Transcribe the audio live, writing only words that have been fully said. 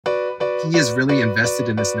he is really invested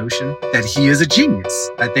in this notion that he is a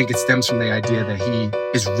genius. I think it stems from the idea that he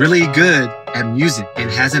is really good at music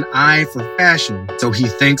and has an eye for fashion. So he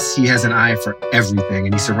thinks he has an eye for everything,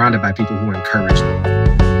 and he's surrounded by people who encourage him.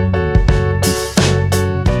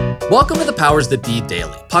 Welcome to the Powers That Be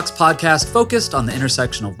Daily, Puck's podcast focused on the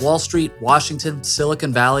intersection of Wall Street, Washington,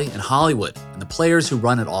 Silicon Valley, and Hollywood, and the players who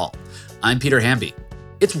run it all. I'm Peter Hamby.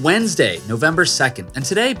 It's Wednesday, November 2nd, and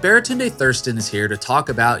today Baratunde Thurston is here to talk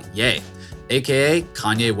about Ye, aka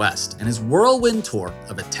Kanye West, and his whirlwind tour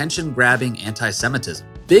of attention-grabbing anti-Semitism.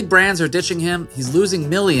 Big brands are ditching him, he's losing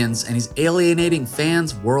millions, and he's alienating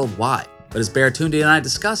fans worldwide. But as Baratunde and I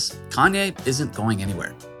discuss, Kanye isn't going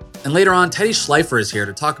anywhere. And later on, Teddy Schleifer is here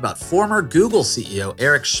to talk about former Google CEO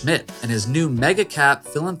Eric Schmidt and his new mega-cap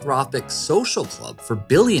philanthropic social club for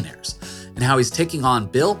billionaires, and how he's taking on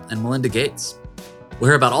Bill and Melinda Gates. We'll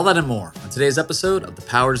hear about all that and more on today's episode of The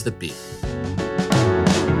Powers That Be.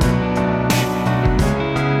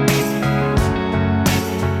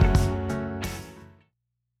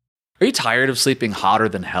 Are you tired of sleeping hotter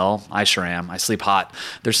than hell? I sure am. I sleep hot.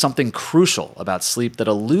 There's something crucial about sleep that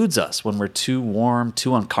eludes us when we're too warm,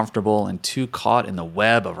 too uncomfortable, and too caught in the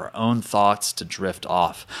web of our own thoughts to drift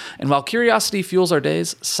off. And while curiosity fuels our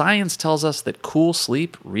days, science tells us that cool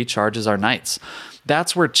sleep recharges our nights.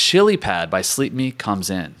 That's where ChiliPad by Sleep Me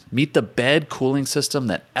comes in. Meet the bed cooling system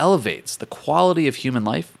that elevates the quality of human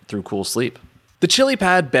life through cool sleep. The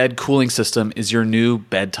ChiliPad bed cooling system is your new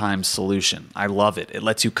bedtime solution. I love it. It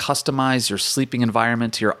lets you customize your sleeping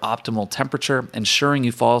environment to your optimal temperature, ensuring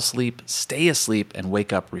you fall asleep, stay asleep, and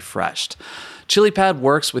wake up refreshed. ChiliPad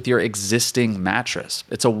works with your existing mattress.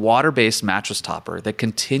 It's a water-based mattress topper that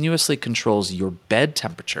continuously controls your bed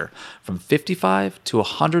temperature from 55 to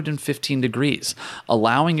 115 degrees,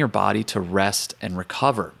 allowing your body to rest and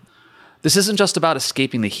recover. This isn't just about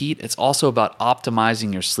escaping the heat, it's also about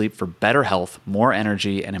optimizing your sleep for better health, more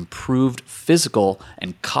energy, and improved physical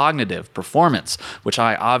and cognitive performance, which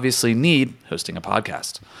I obviously need hosting a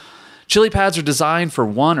podcast. ChiliPads are designed for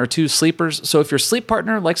 1 or 2 sleepers, so if your sleep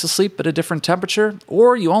partner likes to sleep at a different temperature,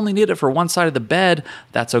 or you only need it for one side of the bed,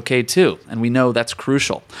 that's okay too, and we know that's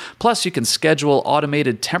crucial. Plus, you can schedule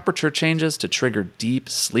automated temperature changes to trigger deep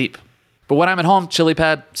sleep. But when I'm at home,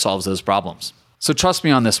 ChiliPad solves those problems. So trust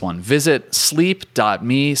me on this one. Visit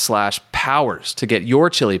sleep.me/powers to get your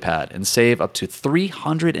ChiliPad and save up to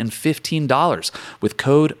 $315 with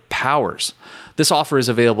code POWERS. This offer is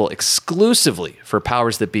available exclusively for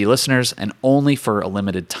Powers That Be listeners and only for a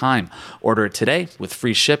limited time. Order it today with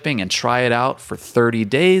free shipping and try it out for 30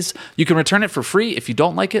 days. You can return it for free if you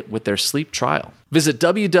don't like it with their sleep trial. Visit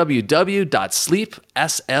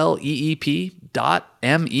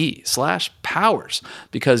www.sleep.me/powers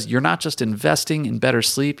because you're not just investing in better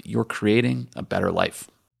sleep, you're creating a better life.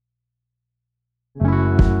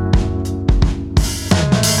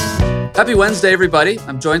 Happy Wednesday, everybody.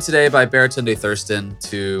 I'm joined today by Baratunde Thurston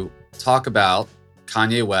to talk about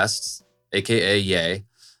Kanye West, aka Ye.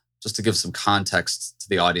 Just to give some context to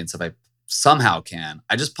the audience, if I somehow can,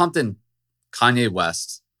 I just pumped in Kanye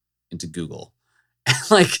West into Google. And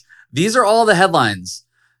these are all the headlines.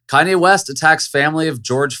 Kanye West attacks family of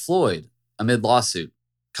George Floyd amid lawsuit.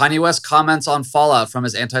 Kanye West comments on fallout from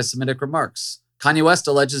his anti-Semitic remarks. Kanye West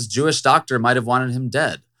alleges Jewish doctor might have wanted him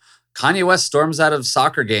dead. Kanye West storms out of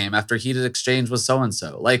soccer game after heated exchange with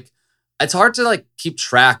so-and-so. It's hard to keep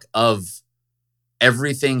track of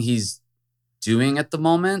everything he's doing at the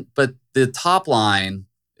moment, but the top line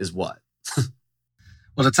is what?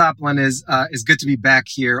 Well, the top one is good to be back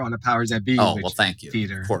here on the Powers That Be. Oh, well, thank you.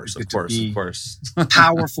 Peter. Of course.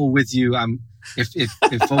 Powerful with you.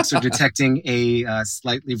 If folks are detecting a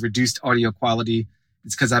slightly reduced audio quality,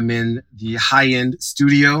 it's because I'm in the high-end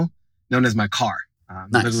studio known as my car.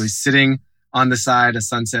 Nice. Literally sitting on the side of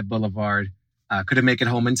Sunset Boulevard. Couldn't make it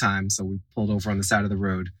home in time, so we pulled over on the side of the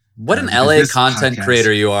road. What an LA content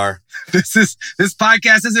creator you are. This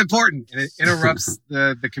podcast is important, and it interrupts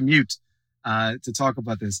the commute to talk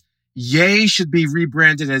about this. Ye should be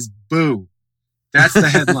rebranded as Boo. That's the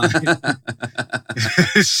headline.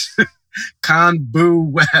 Con Boo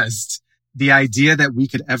West. The idea that we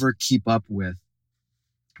could ever keep up with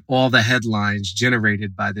all the headlines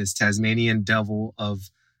generated by this Tasmanian devil of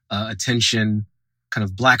attention, kind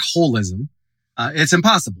of black holism, it's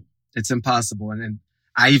impossible. It's impossible. And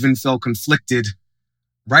I even felt conflicted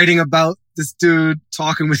writing about this dude,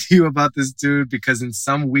 talking with you about this dude, because in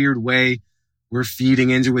some weird way, we're feeding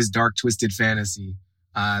into his dark, twisted fantasy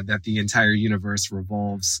that the entire universe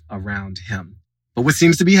revolves around him. But what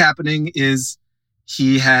seems to be happening is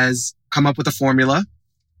he has come up with a formula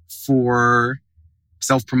for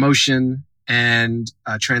self-promotion and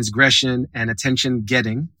transgression and attention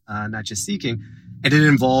getting not just seeking. And it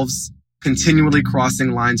involves continually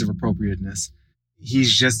crossing lines of appropriateness.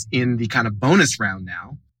 He's just in the kind of bonus round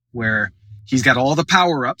now where he's got all the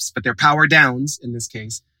power ups, but they're power downs in this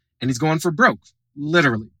case. And he's going for broke.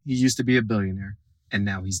 Literally. He used to be a billionaire and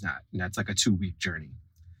now he's not. And that's like a 2-week journey.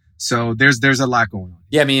 So there's a lot going on.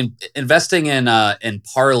 Yeah, I mean, investing in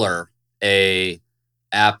Parler, a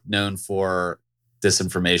app known for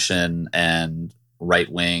disinformation and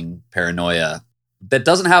right-wing paranoia, that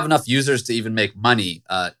doesn't have enough users to even make money,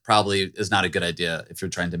 probably is not a good idea if you're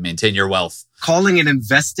trying to maintain your wealth. Calling it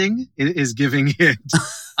investing is giving it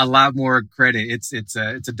a lot more credit. It's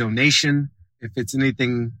a donation. If it's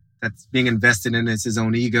anything that's being invested in, it's his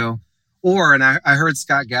own ego. Or, and I heard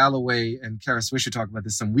Scott Galloway and Kara Swisher talk about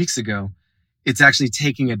this some weeks ago, it's actually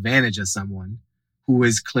taking advantage of someone who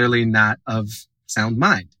is clearly not of sound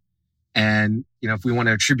mind. And, if we want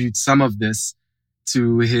to attribute some of this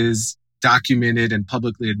to his documented and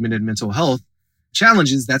publicly admitted mental health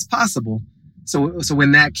challenges, that's possible. So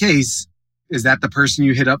in that case, is that the person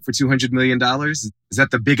you hit up for $200 million? Is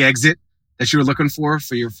that the big exit that you were looking for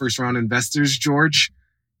your first round investors, George?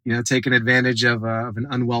 Taking advantage of an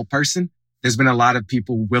unwell person. There's been a lot of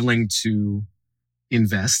people willing to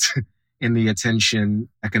invest in the attention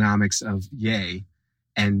economics of Ye,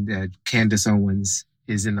 and Candace Owens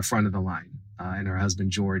is in the front of the line, and her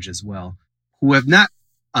husband George as well, who have not,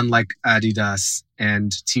 unlike Adidas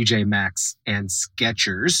and TJ Maxx and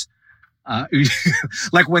Skechers,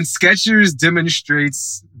 like when Skechers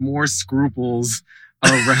demonstrates more scruples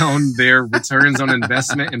around their returns on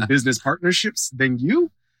investment and business partnerships than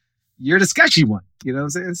you're the sketchy one. You know what I'm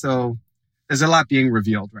saying? So there's a lot being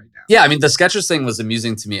revealed right now. Yeah, I mean, the Skechers thing was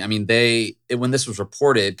amusing to me. I mean, when this was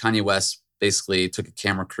reported, Kanye West basically took a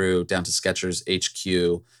camera crew down to Skechers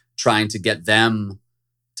HQ, trying to get them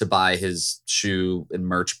to buy his shoe and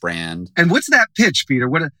merch brand. And what's that pitch, Peter?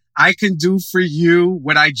 What I can do for you,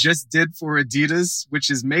 what I just did for Adidas, which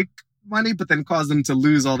is make money, but then cause them to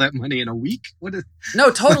lose all that money in a week? No,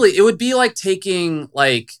 totally. It would be like taking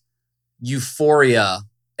like Euphoria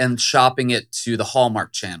and shopping it to the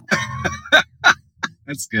Hallmark Channel.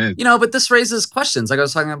 That's good. But this raises questions. Like I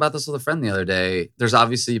was talking about this with a friend the other day. There's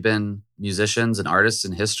obviously been musicians and artists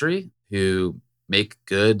in history who make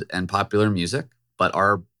good and popular music, but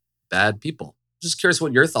are bad people. Just curious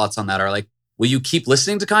what your thoughts on that are. Like, will you keep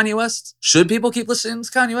listening to Kanye West? Should people keep listening to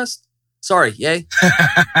Kanye West? Sorry, Ye.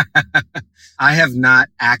 I have not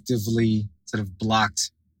actively sort of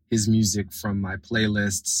blocked his music from my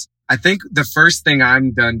playlists. I think the first thing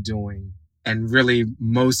I'm done doing and really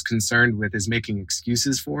most concerned with is making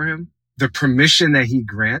excuses for him. The permission that he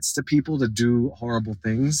grants to people to do horrible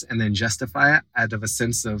things and then justify it out of a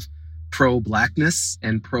sense of pro-blackness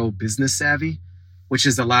and pro-business savvy, which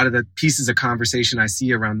is a lot of the pieces of conversation I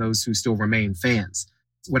see around those who still remain fans.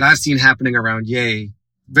 What I've seen happening around Ye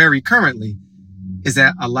very currently is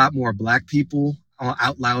that a lot more Black people,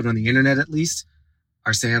 out loud on the internet at least,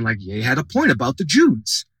 are saying like, Ye had a point about the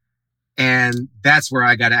Jews. And that's where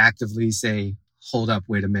I got to actively say, hold up,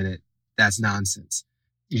 wait a minute. That's nonsense.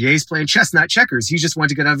 Ye's playing chess, not checkers. He just wanted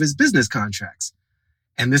to get out of his business contracts.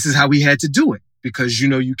 And this is how we had to do it because,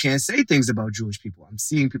 you can't say things about Jewish people. I'm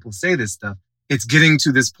seeing people say this stuff. It's getting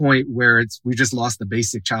to this point where we just lost the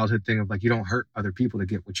basic childhood thing of like, you don't hurt other people to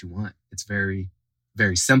get what you want. It's very,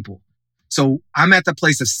 very simple. So I'm at the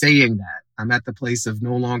place of saying that. I'm at the place of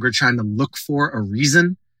no longer trying to look for a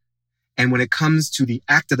reason. And when it comes to the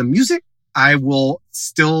act of the music, I will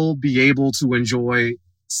still be able to enjoy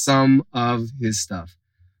some of his stuff,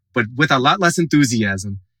 but with a lot less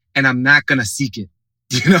enthusiasm. And I'm not going to seek it,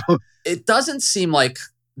 It doesn't seem like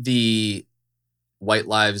the White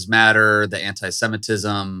Lives Matter, the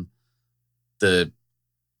anti-Semitism, the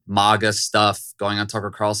MAGA stuff going on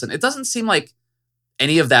Tucker Carlson. It doesn't seem like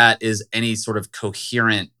any of that is any sort of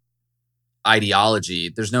coherent ideology.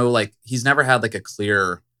 There's no he's never had a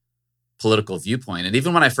clear political viewpoint. And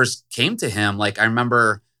even when I first came to him, I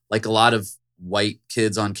remember a lot of white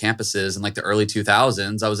kids on campuses in the early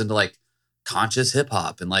 2000s, I was into conscious hip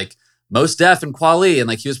hop and Mos Def and Kweli,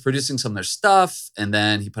 and he was producing some of their stuff. And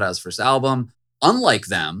then he put out his first album. Unlike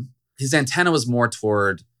them, his antenna was more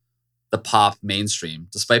toward the pop mainstream,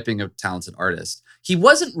 despite being a talented artist. He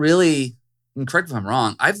wasn't really, and correct me if I'm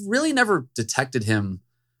wrong, I've really never detected him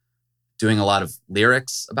doing a lot of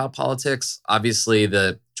lyrics about politics. Obviously,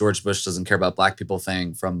 the George Bush doesn't care about Black people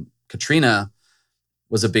thing from Katrina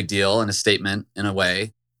was a big deal and a statement in a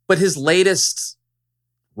way. But his latest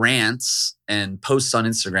rants and posts on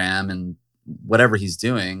Instagram and whatever he's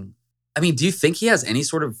doing, I mean, do you think he has any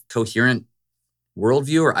sort of coherent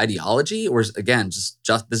worldview or ideology? Or is, again, just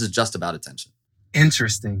this is just about attention?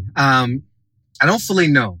 Interesting. I don't fully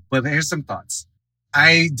know, but here's some thoughts.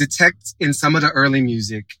 I detect in some of the early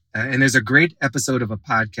music, and there's a great episode of a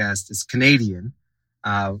podcast. It's Canadian.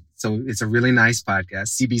 So it's a really nice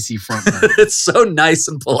podcast, CBC Frontline. It's so nice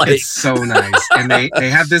and polite. It's so nice. And they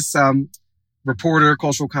have this reporter,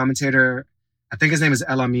 cultural commentator, I think his name is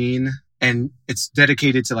El Amin, and it's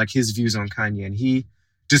dedicated to like his views on Kanye. And he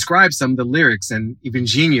describes some of the lyrics, and even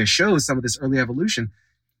Genius shows some of this early evolution.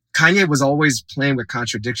 Kanye was always playing with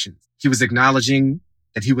contradictions. He was acknowledging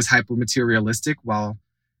that he was hyper-materialistic while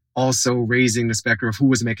also raising the specter of who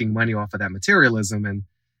was making money off of that materialism and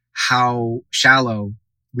how shallow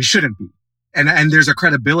we shouldn't be. And there's a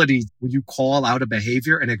credibility when you call out a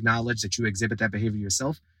behavior and acknowledge that you exhibit that behavior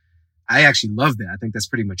yourself. I actually love that. I think that's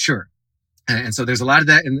pretty mature. And so there's a lot of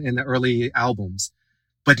that in the early albums.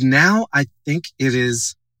 But now I think it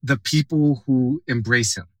is the people who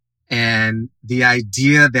embrace him and the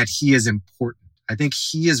idea that he is important. I think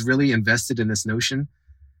he is really invested in this notion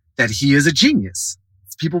that he is a genius.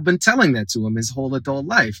 People have been telling that to him his whole adult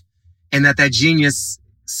life. And that genius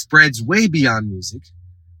spreads way beyond music,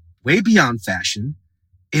 way beyond fashion,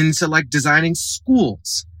 into like designing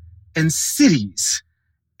schools and cities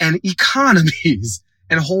and economies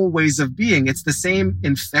and whole ways of being. It's the same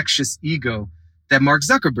infectious ego that Mark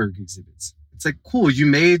Zuckerberg exhibits. It's like, cool, you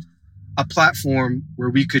made a platform where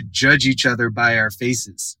we could judge each other by our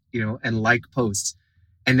faces, and like posts.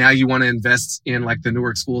 And now you want to invest in like the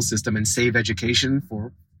Newark school system and save education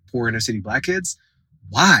for poor inner city Black kids?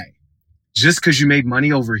 Why? Just because you made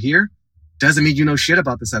money over here doesn't mean you know shit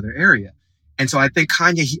about this other area. And so I think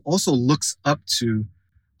Kanye, he also looks up to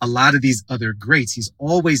a lot of these other greats. He's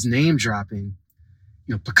always name dropping,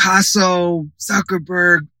 Picasso,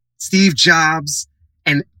 Zuckerberg, Steve Jobs,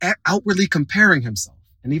 and outwardly comparing himself.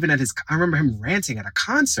 And even I remember him ranting at a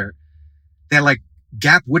concert that like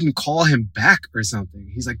Gap wouldn't call him back or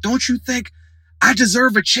something. He's like, don't you think I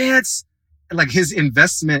deserve a chance? And like his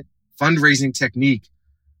investment fundraising technique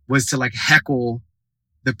was to like heckle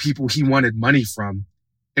the people he wanted money from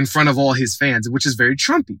in front of all his fans, which is very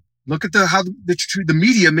Trumpy. Look at how the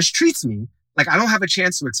media mistreats me. Like I don't have a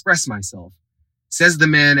chance to express myself, says the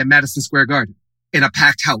man at Madison Square Garden in a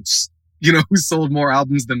packed house, who sold more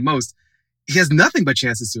albums than most. He has nothing but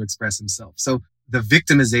chances to express himself. So the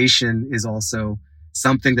victimization is also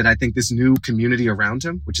something that I think this new community around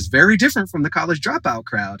him, which is very different from the college dropout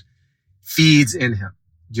crowd, feeds in him.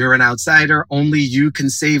 You're an outsider. Only you can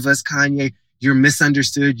save us, Kanye. You're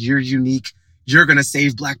misunderstood. You're unique. You're going to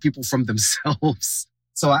save Black people from themselves.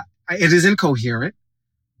 So it is incoherent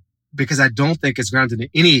because I don't think it's grounded in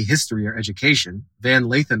any history or education. Van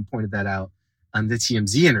Lathan pointed that out on the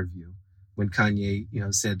TMZ interview when Kanye,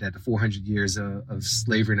 said that the 400 years of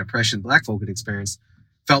slavery and oppression Black folk had experienced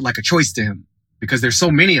felt like a choice to him because there's so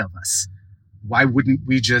many of us. Why wouldn't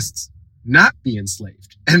we just not be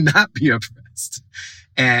enslaved and not be oppressed?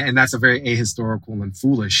 And that's a very ahistorical and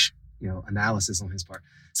foolish, analysis on his part.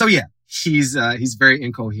 So yeah, he's very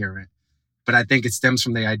incoherent, but I think it stems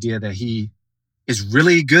from the idea that he is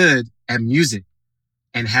really good at music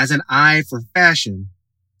and has an eye for fashion.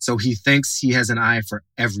 So he thinks he has an eye for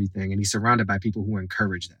everything, and he's surrounded by people who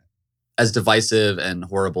encourage that. As divisive and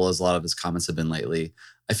horrible as a lot of his comments have been lately,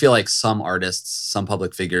 I feel like some artists, some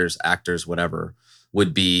public figures, actors, whatever,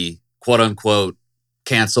 would be quote unquote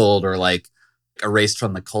canceled or like erased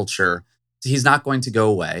from the culture. He's not going to go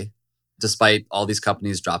away, despite all these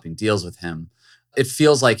companies dropping deals with him. It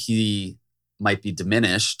feels like he might be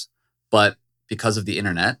diminished, but because of the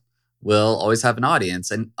internet, will always have an audience.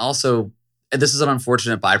 And also, this is an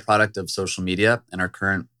unfortunate byproduct of social media and our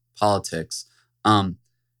current politics.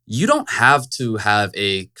 You don't have to have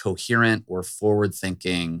a coherent or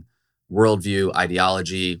forward-thinking worldview,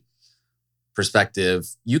 ideology,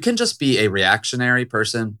 perspective. You can just be a reactionary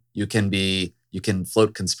person. You can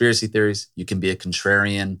float conspiracy theories. You can be a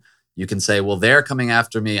contrarian. You can say, well, they're coming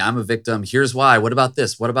after me. I'm a victim. Here's why. What about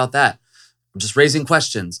this? What about that? I'm just raising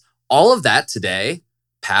questions. All of that today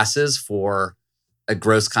passes for a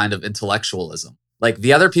gross kind of intellectualism. Like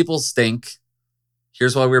the other people stink.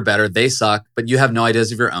 Here's why we're better. They suck, but you have no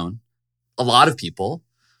ideas of your own. A lot of people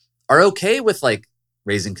are okay with like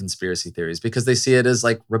raising conspiracy theories because they see it as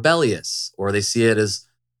like rebellious, or they see it as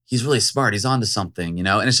he's really smart. He's onto something,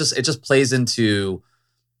 and it just plays into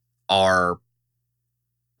our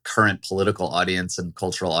current political audience and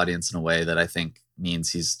cultural audience in a way that I think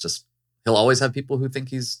means he'll always have people who think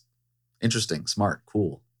he's interesting, smart,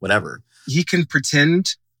 cool, whatever. He can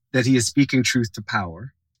pretend that he is speaking truth to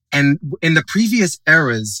power. And in the previous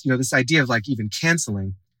eras, this idea of like even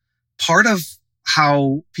canceling, part of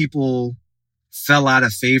how people fell out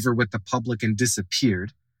of favor with the public and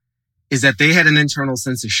disappeared is that they had an internal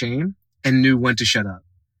sense of shame and knew when to shut up.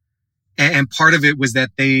 And part of it was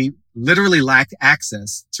that they literally lacked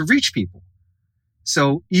access to reach people.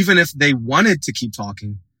 So even if they wanted to keep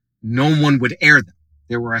talking, no one would air them.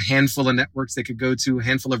 There were a handful of networks they could go to, a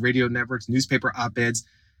handful of radio networks, newspaper op-eds.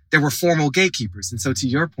 There were formal gatekeepers. And so to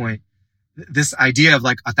your point, this idea of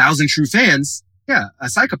like 1,000 true fans, yeah, a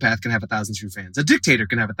psychopath can have 1,000 true fans. A dictator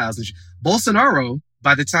can have 1,000. Bolsonaro,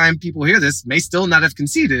 by the time people hear this, may still not have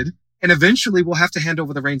conceded. And eventually we'll have to hand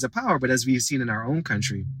over the reins of power. But as we've seen in our own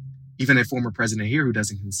country, even a former president here who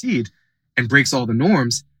doesn't concede and breaks all the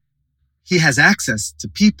norms, he has access to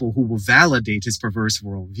people who will validate his perverse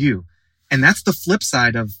worldview. And that's the flip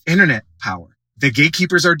side of internet power. The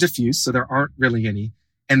gatekeepers are diffuse, so there aren't really any.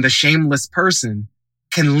 And the shameless person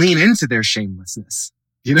can lean into their shamelessness,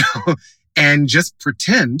 and just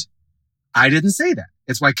pretend I didn't say that.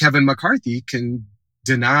 It's why Kevin McCarthy can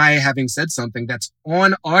deny having said something that's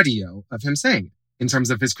on audio of him saying it in terms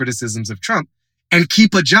of his criticisms of Trump and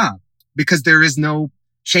keep a job because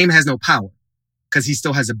shame has no power because he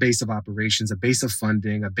still has a base of operations, a base of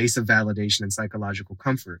funding, a base of validation and psychological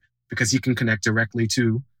comfort because he can connect directly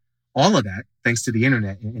to all of that thanks to the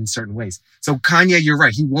internet in certain ways. So Kanye, you're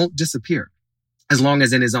right. He won't disappear as long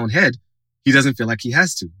as in his own head, he doesn't feel like he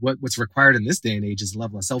has to. What's required in this day and age is a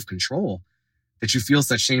level of self-control that you feel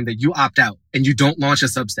such shame that you opt out and you don't launch a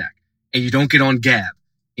Substack and you don't get on Gab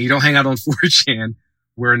and you don't hang out on 4chan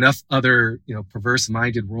where enough other,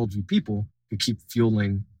 perverse-minded worldview people can keep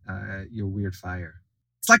fueling your weird fire.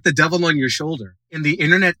 It's like the devil on your shoulder. In the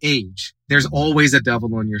internet age, there's always a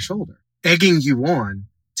devil on your shoulder, egging you on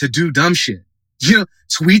to do dumb shit.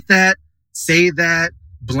 Tweet that, say that,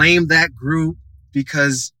 blame that group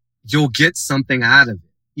because you'll get something out of it.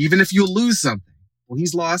 Even if you lose something. Well,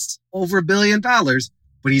 he's lost over $1 billion,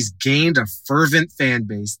 but he's gained a fervent fan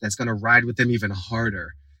base that's going to ride with him even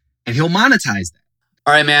harder. And he'll monetize that.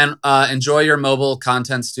 All right, man. Enjoy your mobile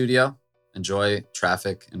content studio. Enjoy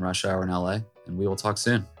traffic in rush hour in LA. And we will talk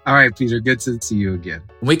soon. All right, Peter. Good to see you again.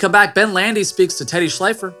 When we come back, Ben Landy speaks to Teddy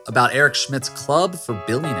Schleifer about Eric Schmidt's Club for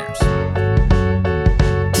Billionaires.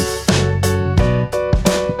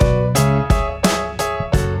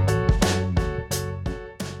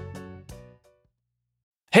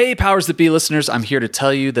 Hey, Powers That Be listeners, I'm here to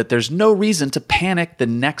tell you that there's no reason to panic the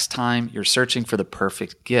next time you're searching for the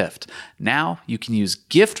perfect gift. Now you can use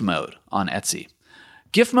gift mode on Etsy.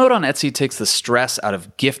 Gift mode on Etsy takes the stress out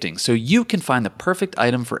of gifting so you can find the perfect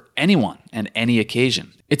item for anyone and any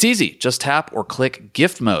occasion. It's easy. Just tap or click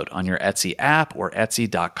gift mode on your Etsy app or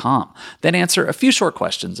Etsy.com. Then answer a few short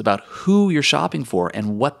questions about who you're shopping for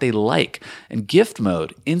and what they like. And gift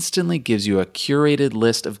mode instantly gives you a curated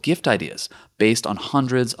list of gift ideas based on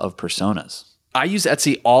hundreds of personas. I use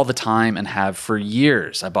Etsy all the time and have for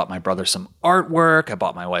years. I bought my brother some artwork. I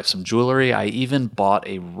bought my wife some jewelry. I even bought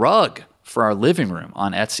a rug for our living room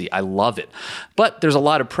on Etsy. I love it. But there's a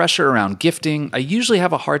lot of pressure around gifting. I usually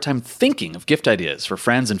have a hard time thinking of gift ideas for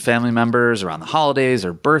friends and family members around the holidays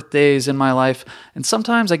or birthdays in my life. And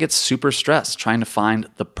sometimes I get super stressed trying to find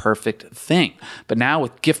the perfect thing. But now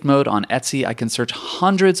with gift mode on Etsy, I can search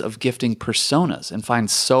hundreds of gifting personas and find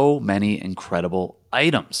so many incredible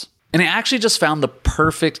items. And I actually just found the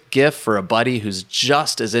perfect gift for a buddy who's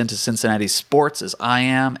just as into Cincinnati sports as I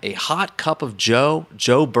am, a hot cup of Joe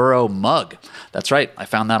Burrow mug. That's right, I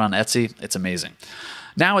found that on Etsy. It's amazing.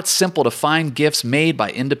 Now it's simple to find gifts made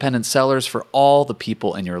by independent sellers for all the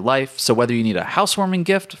people in your life. So whether you need a housewarming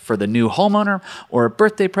gift for the new homeowner or a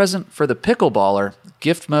birthday present for the pickleballer,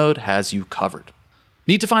 Gift Mode has you covered.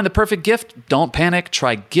 Need to find the perfect gift? Don't panic.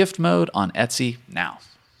 Try Gift Mode on Etsy now.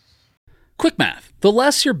 Quick math. The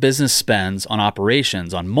less your business spends on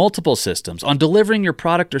operations, on multiple systems, on delivering your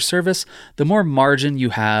product or service, the more margin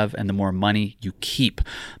you have and the more money you keep.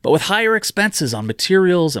 But with higher expenses on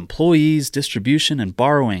materials, employees, distribution, and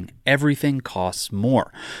borrowing, everything costs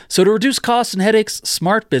more. So to reduce costs and headaches,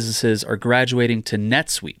 smart businesses are graduating to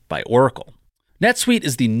NetSuite by Oracle. NetSuite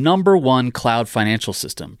is the #1 cloud financial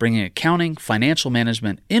system, bringing accounting, financial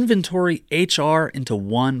management, inventory, HR into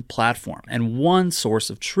one platform and one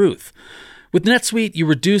source of truth. With NetSuite, you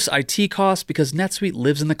reduce IT costs because NetSuite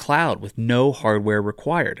lives in the cloud with no hardware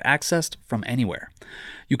required, accessed from anywhere.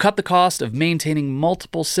 You cut the cost of maintaining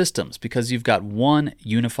multiple systems because you've got one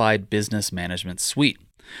unified business management suite.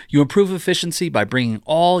 You improve efficiency by bringing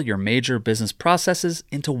all your major business processes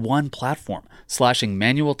into one platform, slashing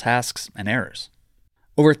manual tasks and errors.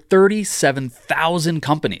 Over 37,000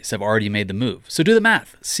 companies have already made the move. So do the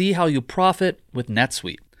math. See how you profit with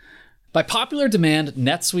NetSuite. By popular demand,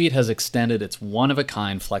 NetSuite has extended its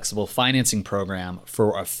one-of-a-kind flexible financing program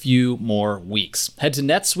for a few more weeks. Head to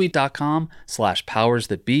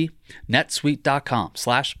netsuite.com/powersthatbe,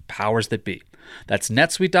 netsuite.com/powersthatbe. That's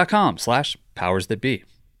netsuite.com/powersthatbe.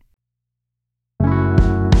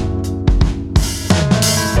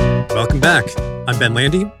 Welcome back. I'm Ben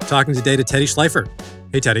Landy, talking today to Teddy Schleifer.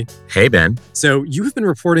 Hey, Teddy. Hey, Ben. So you have been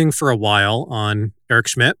reporting for a while on Eric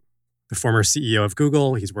Schmidt, the former CEO of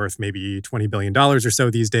Google. He's worth maybe $20 billion or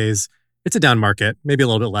so these days. It's a down market, maybe a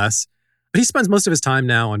little bit less. But he spends most of his time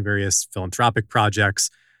now on various philanthropic projects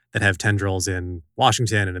that have tendrils in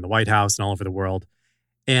Washington and in the White House and all over the world.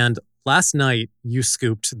 And last night, you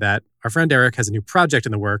scooped that our friend Eric has a new project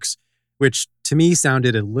in the works, which to me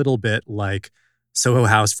sounded a little bit like Soho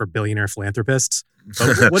House for billionaire philanthropists.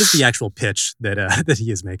 But what is the actual pitch that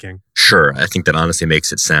he is making? Sure. I think that honestly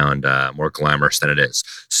makes it sound more glamorous than it is.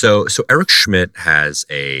 So Eric Schmidt has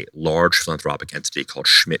a large philanthropic entity called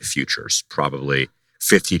Schmidt Futures, probably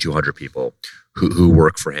 50 to 100 people who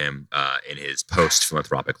work for him in his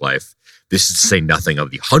post-philanthropic life. This is to say nothing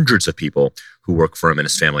of the hundreds of people who work for him in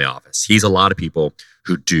his family office. He's a lot of people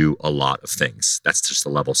who do a lot of things. That's just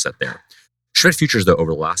the level set there. Schmidt Futures, though,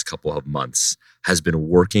 over the last couple of months, has been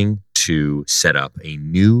working to set up a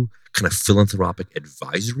new kind of philanthropic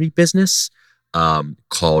advisory business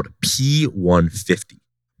called P150.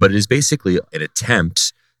 But it is basically an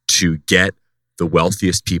attempt to get the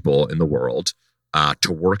wealthiest people in the world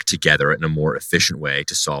to work together in a more efficient way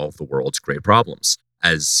to solve the world's great problems.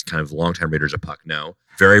 As kind of longtime readers of Puck know,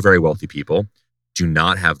 very, very wealthy people do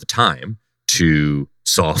not have the time to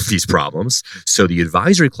solve these problems. So the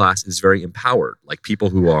advisory class is very empowered, like people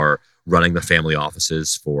who are running the family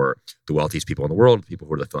offices for the wealthiest people in the world, people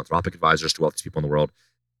who are the philanthropic advisors to the wealthiest people in the world.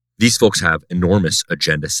 These folks have enormous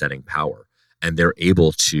agenda-setting power, and they're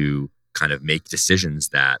able to kind of make decisions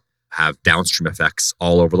that have downstream effects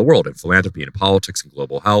all over the world in philanthropy, in politics, in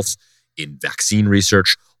global health, in vaccine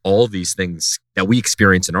research. All of these things that we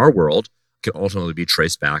experience in our world can ultimately be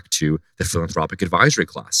traced back to the philanthropic advisory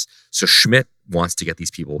class. So Schmidt wants to get these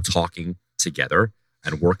people talking together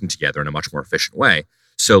and working together in a much more efficient way.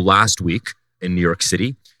 So last week in New York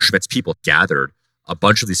City, Schmidt's people gathered a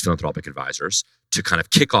bunch of these philanthropic advisors to kind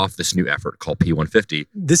of kick off this new effort called P150.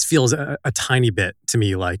 This feels a tiny bit to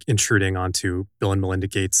me like intruding onto Bill and Melinda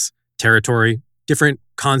Gates territory. Different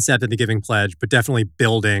concept in the Giving Pledge, but definitely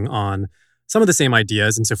building on some of the same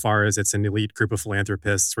ideas insofar as it's an elite group of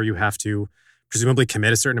philanthropists where you have to presumably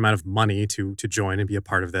commit a certain amount of money to join and be a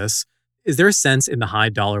part of this. Is there a sense in the high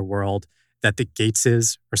dollar world that the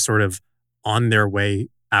Gateses are sort of on their way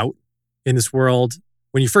out in this world?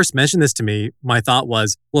 When you first mentioned this to me, my thought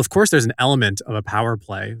was, well, of course, there's an element of a power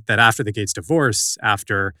play that after the Gates divorce,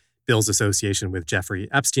 after Bill's association with Jeffrey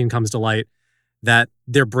Epstein comes to light, that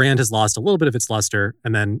their brand has lost a little bit of its luster.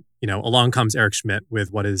 And then, along comes Eric Schmidt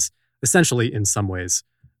with what is essentially, in some ways,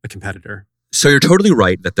 a competitor. So you're totally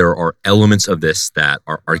right that there are elements of this that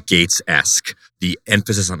are Gates-esque. The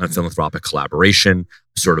emphasis on philanthropic collaboration,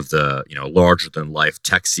 sort of the larger-than-life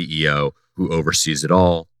tech CEO who oversees it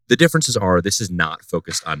all. The differences are this is not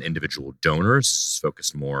focused on individual donors. This is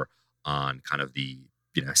focused more on kind of the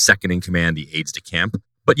second in command, the aides de camp.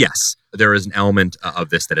 But yes, there is an element of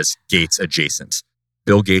this that is Gates adjacent.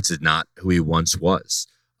 Bill Gates is not who he once was.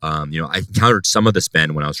 I encountered some of this,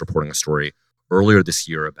 Ben, when I was reporting a story earlier this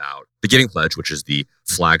year about the Giving Pledge, which is the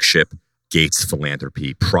flagship Gates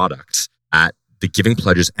philanthropy product. At the Giving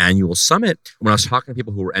Pledge's annual summit, when I was talking to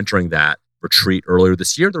people who were entering that retreat earlier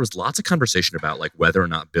this year, there was lots of conversation about like whether or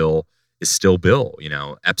not Bill is still Bill.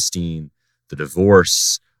 Epstein, the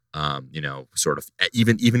divorce, sort of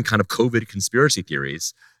even kind of COVID conspiracy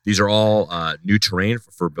theories. These are all new terrain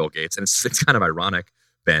for Bill Gates, and it's kind of ironic,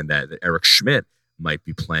 Ben, that Eric Schmidt might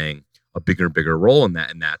be playing a bigger and bigger role in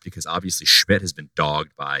that because obviously Schmidt has been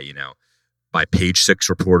dogged by Page Six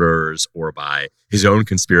reporters or by his own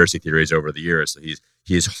conspiracy theories over the years. So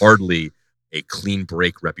he is hardly a clean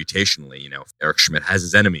break reputationally. Eric Schmidt has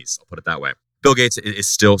his enemies, I'll put it that way. Bill Gates is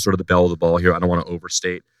still sort of the belle of the ball here. I don't want to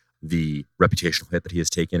overstate the reputational hit that he has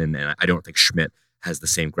taken, and I don't think Schmidt has the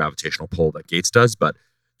same gravitational pull that Gates does, but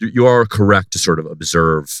you are correct to sort of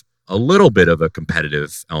observe a little bit of a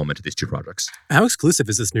competitive element to these two projects. How exclusive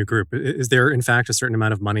is this new group? Is there, in fact, a certain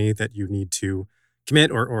amount of money that you need to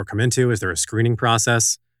commit or come into? Is there a screening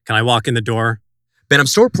process? Can I walk in the door? Ben, I'm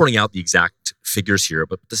still reporting out the exact figures here,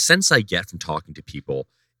 but the sense I get from talking to people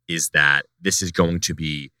is that this is going to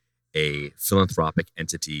be a philanthropic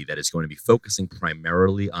entity that is going to be focusing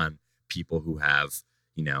primarily on people who have,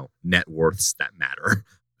 net worths that matter.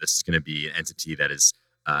 This is going to be an entity that is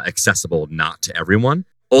accessible not to everyone.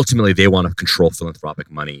 Ultimately, they want to control philanthropic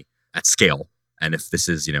money at scale. And if this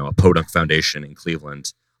is, a podunk foundation in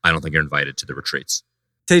Cleveland, I don't think you're invited to the retreats.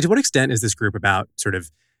 Teddy, to what extent is this group about sort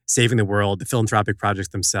of saving the world, the philanthropic projects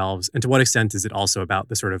themselves? And to what extent is it also about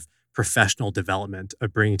the sort of professional development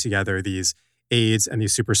of bringing together these aides and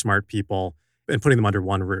these super smart people and putting them under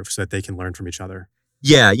one roof so that they can learn from each other?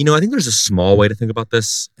 Yeah, I think there's a small way to think about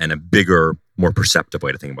this and a bigger, more perceptive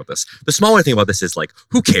way to think about this. The small way to think about this is like,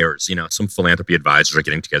 who cares? Some philanthropy advisors are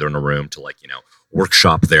getting together in a room to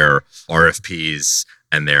workshop their RFPs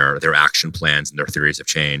and their action plans and their theories of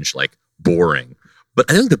change, like boring. But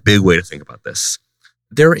I think the big way to think about this,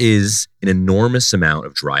 there is an enormous amount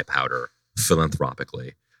of dry powder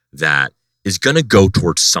philanthropically that is going to go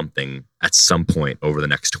towards something at some point over the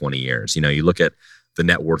next 20 years. You look at the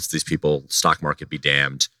net worths of these people, stock market be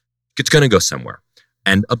damned, it's going to go somewhere.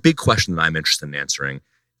 And a big question that I'm interested in answering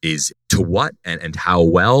is to what and how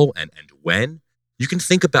well and when. You can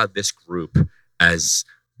think about this group as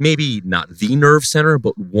maybe not the nerve center,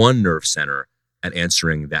 but one nerve center at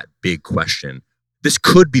answering that big question. This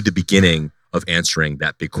could be the beginning of answering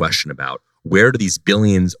that big question about where do these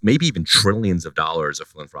billions, maybe even trillions of dollars of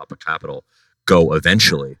philanthropic capital go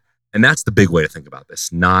eventually? And that's the big way to think about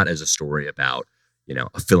this, not as a story about,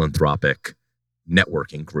 a philanthropic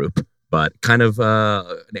networking group, but kind of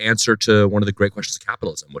an answer to one of the great questions of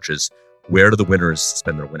capitalism, which is where do the winners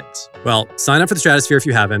spend their winnings? Well, sign up for the Stratosphere if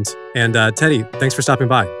you haven't. And Teddy, thanks for stopping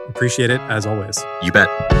by. Appreciate it as always. You bet.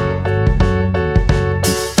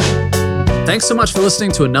 Thanks so much for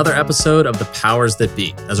listening to another episode of The Powers That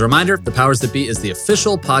Be. As a reminder, The Powers That Be is the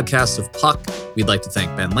official podcast of Puck. We'd like to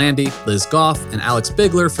thank Ben Landy, Liz Goff, and Alex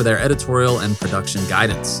Bigler for their editorial and production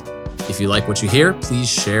guidance. If you like what you hear, please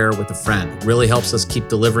share with a friend. It really helps us keep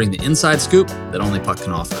delivering the inside scoop that only Puck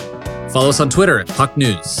can offer. Follow us on Twitter at Puck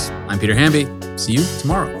News. I'm Peter Hamby. See you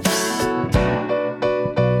tomorrow.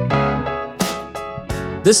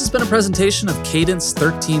 This has been a presentation of Cadence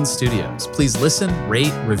 13 Studios. Please listen,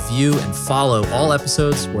 rate, review, and follow all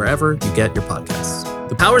episodes wherever you get your podcasts.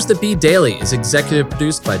 The Powers That Be Daily is executive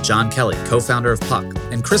produced by John Kelly, co-founder of Puck,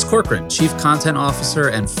 and Chris Corcoran, chief content officer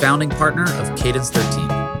and founding partner of Cadence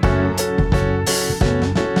 13.